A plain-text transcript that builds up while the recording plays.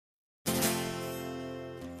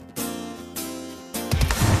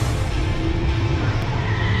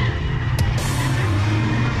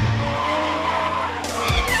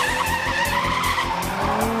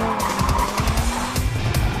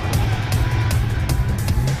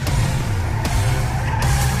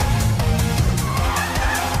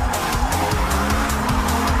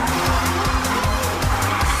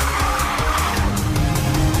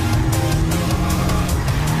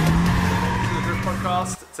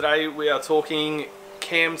Today we are talking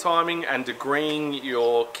cam timing and degreeing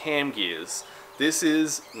your cam gears. This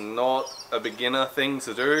is not a beginner thing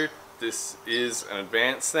to do. This is an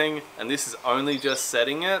advanced thing, and this is only just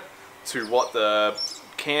setting it to what the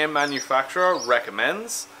cam manufacturer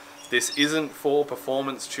recommends. This isn't for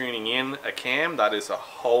performance tuning in a cam. That is a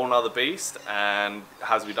whole nother beast and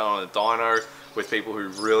has to be done on a dyno with people who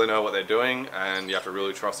really know what they're doing, and you have to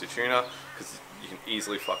really trust your tuner because you can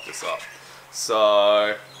easily fuck this up.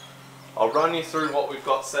 So I'll run you through what we've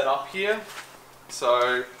got set up here.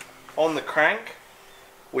 So on the crank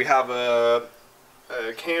we have a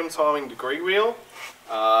cam timing degree wheel.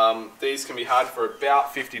 These can be had for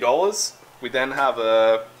about $50. We then have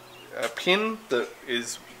a pin that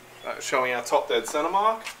is showing our top dead center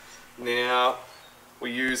mark. Now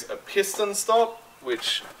we use a piston stop,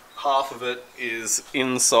 which half of it is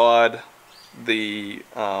inside the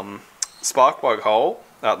spark plug hole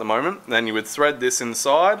at the moment. Then you would thread this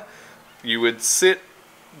inside. You would sit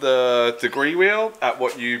the degree wheel at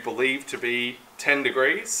what you believe to be 10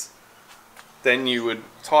 degrees. Then you would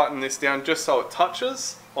tighten this down just so it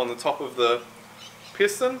touches on the top of the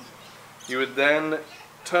piston. You would then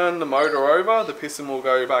turn the motor over, the piston will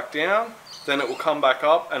go back down, then it will come back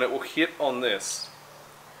up and it will hit on this.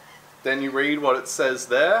 Then you read what it says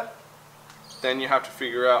there. Then you have to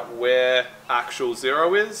figure out where actual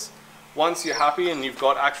zero is. Once you're happy and you've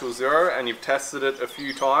got actual zero and you've tested it a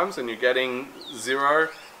few times and you're getting zero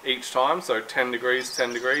each time, so 10 degrees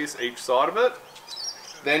each side of it,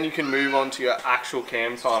 then you can move on to your actual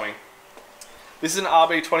cam timing. This is an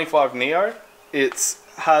rb25 Neo. It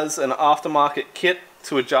has an aftermarket kit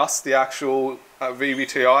to adjust the actual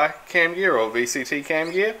VBTI cam gear or VCT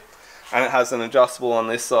cam gear, and it has an adjustable on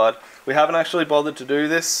this side. We haven't actually bothered to do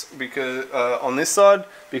this because on this side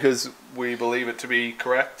because we believe it to be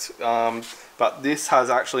correct, but this has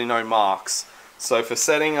actually no marks. So for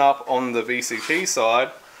setting up on the VCT side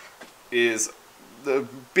is a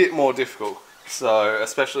bit more difficult. So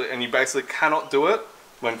especially, and you basically cannot do it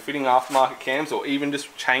when fitting aftermarket cams or even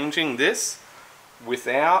just changing this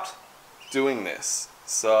without doing this.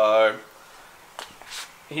 So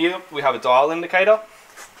here we have a dial indicator.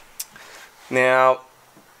 Now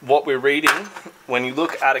what we're reading, when you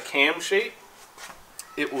look at a cam sheet,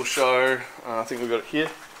 it will show, I think we've got it here.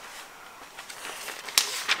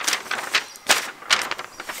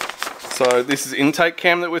 So this is intake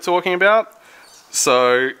cam that we're talking about.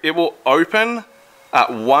 So it will open at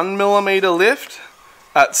 1mm lift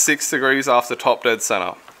at 6 degrees after top dead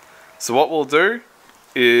center. So what we'll do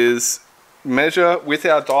is measure with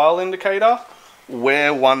our dial indicator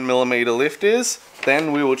where 1mm lift is.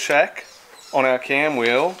 Then we will check on our cam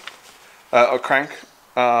wheel, or crank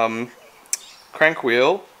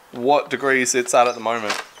wheel, what degrees it's at the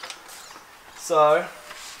moment. So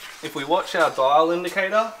if we watch our dial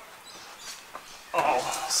indicator, I'll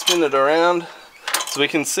spin it around so we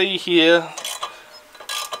can see here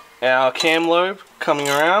our cam lobe coming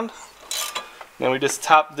around. Now we just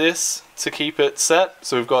tap this to keep it set,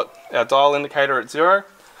 so we've got our dial indicator at 0.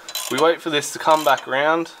 We wait for this to come back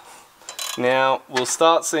around. Now we'll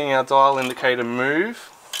start seeing our dial indicator move.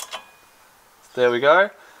 There we go.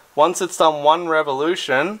 Once it's done one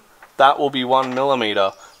revolution, that will be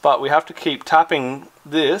 1mm. But we have to keep tapping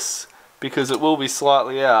this because it will be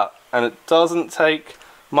slightly out, and it doesn't take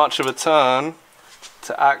much of a turn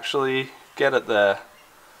to actually get it there.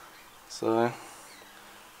 So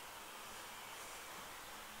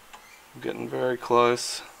I'm getting very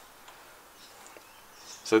close.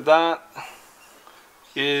 So that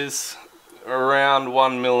is around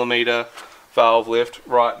 1mm valve lift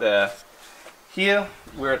right there. Here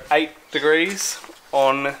we're at 8 degrees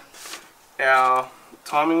on our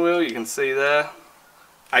timing wheel. You can see there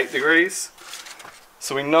 8 degrees.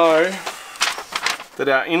 So we know that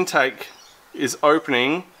our intake is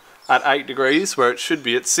opening at 8 degrees where it should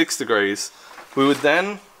be at 6 degrees. We would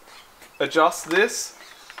then adjust this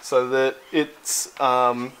so that it's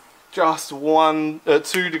just 1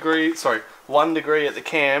 degree at the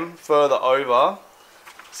cam further over,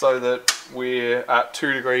 so that we're at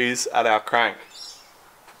 2 degrees at our crank.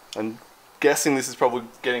 I'm guessing this is probably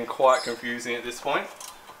getting quite confusing at this point.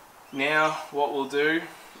 Now what we'll do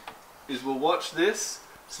is we'll watch this.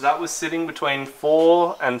 So that was sitting between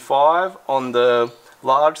 4 and 5 on the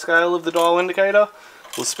large scale of the dial indicator.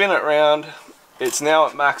 We'll spin it around. It's now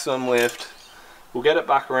at maximum lift. We'll get it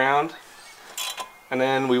back around, and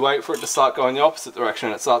then we wait for it to start going the opposite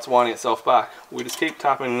direction. It starts winding itself back. We just keep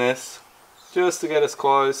tapping this just to get us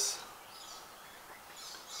close.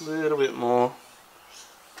 A little bit more.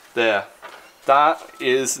 There. That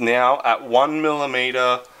is now at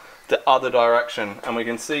 1mm the other direction, and we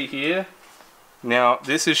can see here Now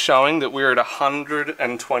this is showing that we're at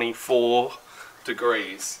 124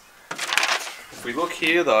 degrees. If we look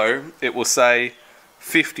here though, it will say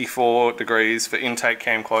 54 degrees for intake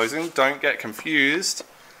cam closing. Don't get confused.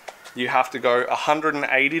 You have to go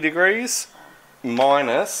 180 degrees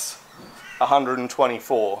minus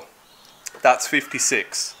 124. That's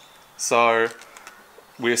 56. So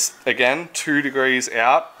we're again 2 degrees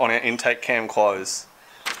out on our intake cam close.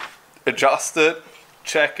 Adjust it,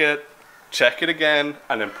 check it again,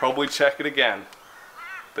 and then probably check it again.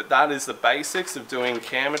 But that is the basics of doing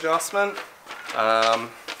cam adjustment.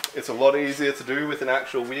 It's a lot easier to do with an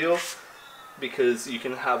actual wheel because you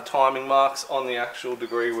can have timing marks on the actual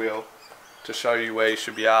degree wheel to show you where you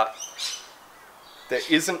should be at. There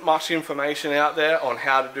isn't much information out there on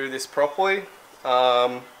how to do this properly.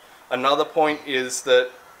 Another point is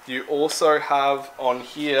that you also have on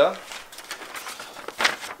here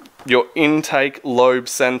your intake lobe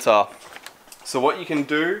center. So what you can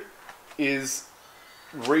do is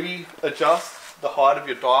readjust the height of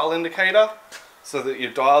your dial indicator so that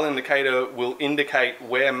your dial indicator will indicate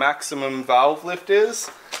where maximum valve lift is,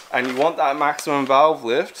 and you want that maximum valve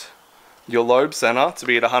lift, your lobe center, to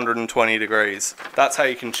be at 120 degrees. That's how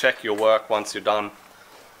you can check your work once you're done.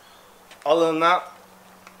 Other than that,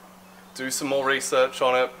 do some more research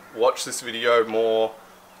on it, watch this video more.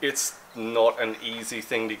 It's not an easy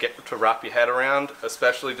thing to wrap your head around,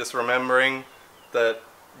 especially just remembering that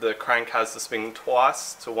the crank has to spin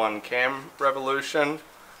twice to 1 cam revolution,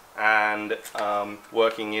 and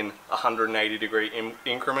working in 180 degree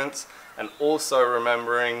increments, and also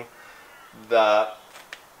remembering that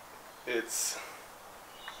it's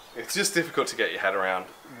just difficult to get your head around,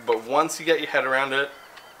 but once you get your head around it,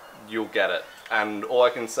 you'll get it. And all I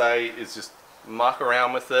can say is just muck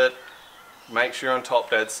around with it, make sure you're on top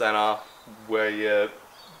dead center where your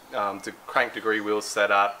crank degree wheel's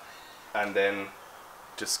set at, and then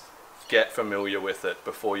just get familiar with it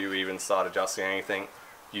before you even start adjusting anything.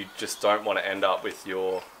 You just don't want to end up with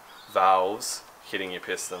your valves hitting your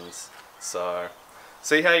pistons. So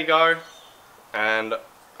see how you go, and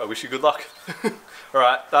I wish you good luck.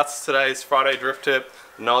 Alright, that's today's Friday drift tip.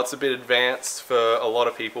 I know it's a bit advanced for a lot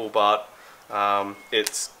of people, but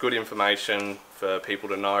it's good information for people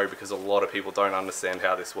to know because a lot of people don't understand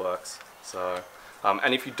how this works. So,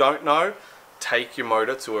 and if you don't know, take your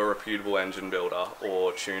motor to a reputable engine builder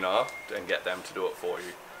or tuner and get them to do it for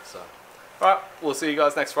you. So, alright, we'll see you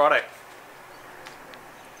guys next Friday.